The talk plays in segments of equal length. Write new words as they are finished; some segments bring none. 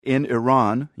In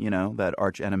Iran, that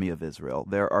arch enemy of Israel,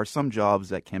 there are some jobs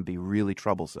that can be really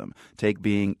troublesome. Take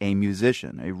being a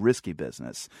musician, a risky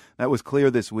business. That was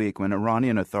clear this week when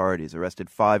Iranian authorities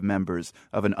arrested 5 members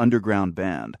of an underground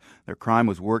band. Their crime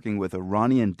was working with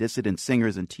Iranian dissident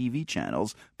singers and TV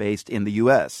channels based in the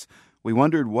U.S. We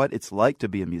wondered what it's like to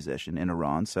be a musician in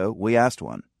Iran, so we asked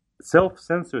one.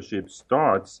 Self-censorship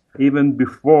starts even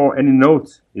before any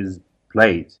note is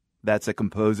played. That's a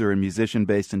composer and musician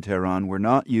based in Tehran. We're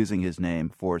not using his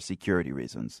name for security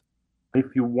reasons.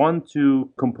 If you want to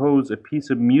compose a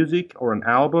piece of music or an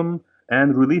album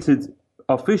and release it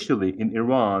officially in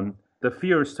Iran, the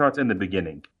fear starts in the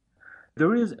beginning.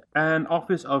 There is an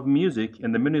Office of Music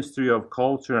in the Ministry of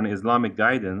Culture and Islamic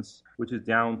Guidance, which is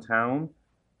downtown.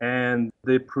 And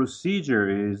the procedure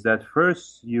is that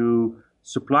first you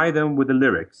supply them with the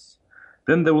lyrics.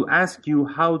 Then they will ask you,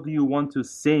 how do you want to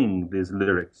sing these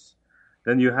lyrics?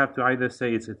 Then you have to either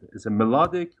say it's a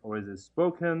melodic, or is it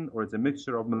spoken, or it's a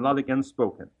mixture of melodic and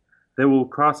spoken. They will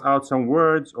cross out some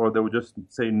words, or they will just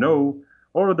say no,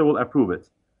 or they will approve it.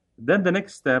 Then the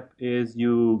next step is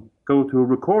you go to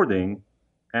recording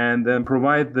and then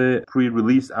provide the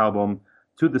pre-release album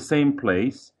to the same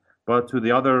place, but to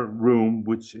the other room,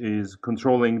 which is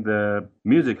controlling the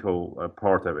musical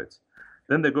part of it.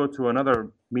 Then they go to another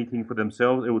meeting for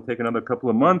themselves. It will take another couple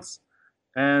of months.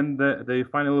 And they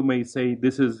finally may say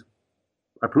this is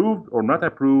approved or not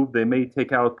approved. They may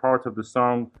take out parts of the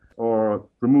song or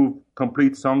remove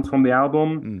complete songs from the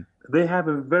album. They have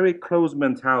a very closed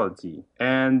mentality.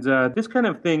 And this kind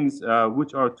of things,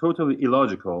 which are totally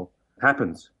illogical,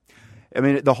 happens. I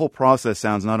mean, the whole process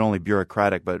sounds not only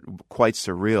bureaucratic, but quite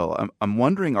surreal. I'm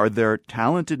wondering, are there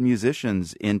talented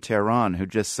musicians in Tehran who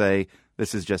just say,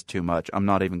 this is just too much. I'm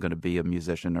not even going to be a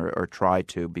musician or try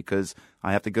to because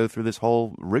I have to go through this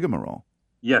whole rigmarole?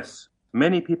 Yes.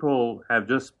 Many people have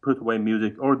just put away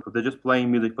music, or they're just playing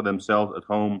music for themselves at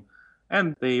home,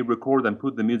 and they record and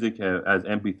put the music as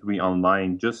MP3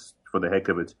 online just for the heck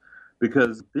of it,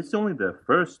 because this is only the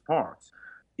first part.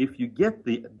 If you get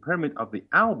the permit of the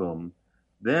album,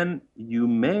 then you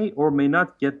may or may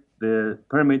not get the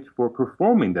permit for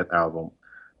performing that album.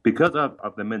 Because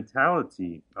of the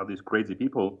mentality of these crazy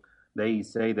people, they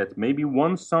say that maybe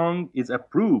one song is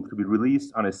approved to be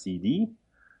released on a CD,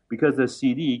 because the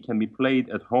CD can be played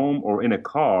at home or in a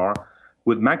car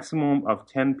with maximum of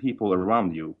 10 people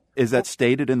around you. Is that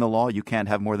stated in the law? You can't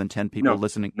have more than 10 people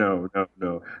listening? No.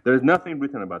 There's nothing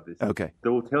written about this. Okay. They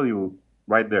will tell you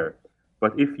right there.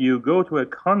 But if you go to a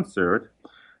concert,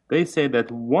 they say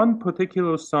that one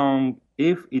particular song,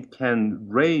 if it can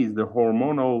raise the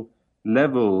hormonal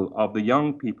level of the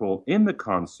young people in the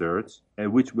concert,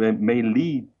 which may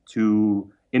lead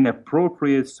to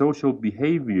inappropriate social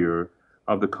behavior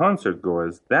of the concert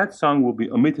goers, that song will be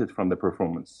omitted from the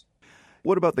performance.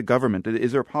 What about the government?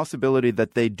 Is there a possibility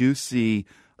that they do see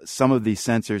some of these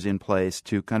censors in place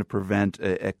to kind of prevent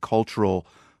a cultural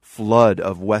flood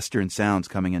of Western sounds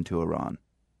coming into Iran?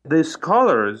 The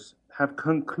scholars have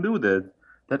concluded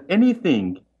that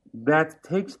anything that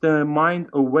takes the mind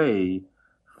away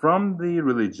from the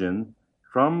religion,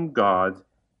 from God,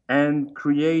 and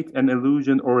create an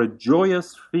illusion or a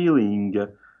joyous feeling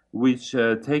which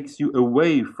takes you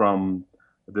away from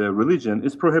the religion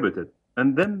is prohibited.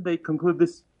 And then they conclude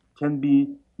this can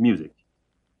be music.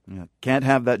 Yeah. Can't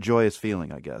have that joyous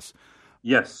feeling, I guess.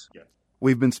 Yes.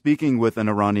 We've been speaking with an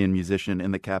Iranian musician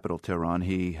in the capital, Tehran.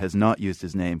 He has not used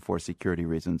his name for security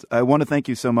reasons. I want to thank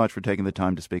you so much for taking the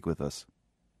time to speak with us.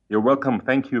 You're welcome.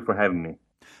 Thank you for having me.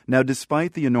 Now,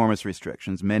 despite the enormous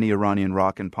restrictions, many Iranian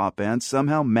rock and pop bands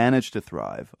somehow manage to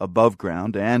thrive, above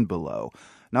ground and below.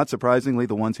 Not surprisingly,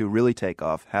 the ones who really take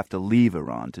off have to leave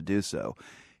Iran to do so.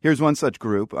 Here's one such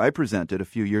group I presented a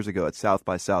few years ago at South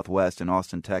by Southwest in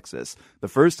Austin, Texas, the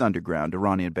first underground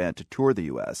Iranian band to tour the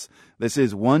U.S. This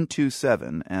is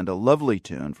 127 and a lovely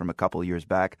tune from a couple years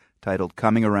back titled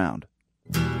Coming Around.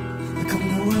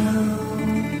 Coming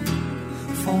around,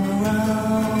 falling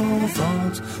around,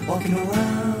 thoughts walking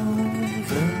around,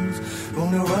 things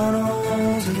going around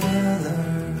all together.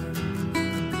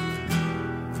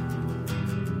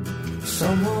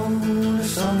 Someone is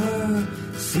somewhere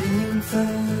seeing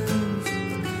things,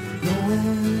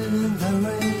 knowing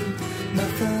there ain't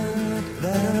nothing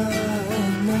that I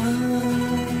know.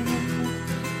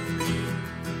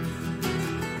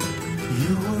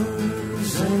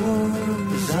 Yours,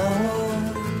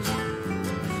 ours,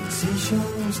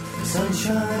 seashells,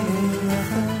 sunshine,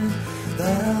 nothing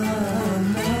that I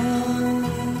know.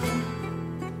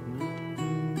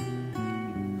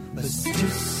 It's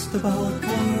just about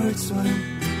words when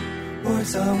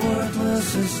words are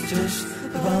worthless. It's just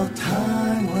about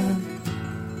time when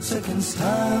seconds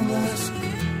timeless,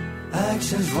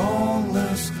 actions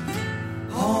wrongless,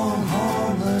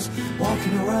 harmless,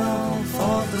 walking around,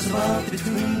 thoughtless about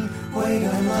between weight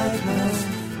and lightness,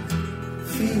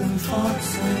 feeling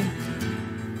thoughts like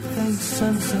think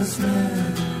senseless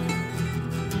man.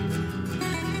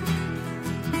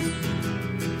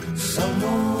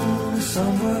 Someone,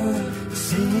 somewhere,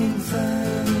 seeing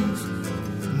things,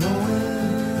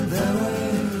 knowing there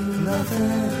ain't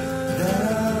nothing that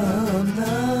I'm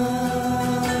not.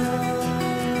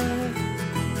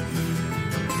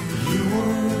 You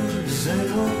were, they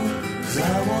were,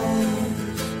 I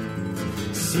was.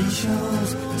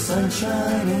 Seashells,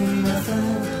 sunshine, ain't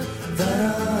nothing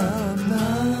that I'm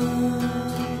not.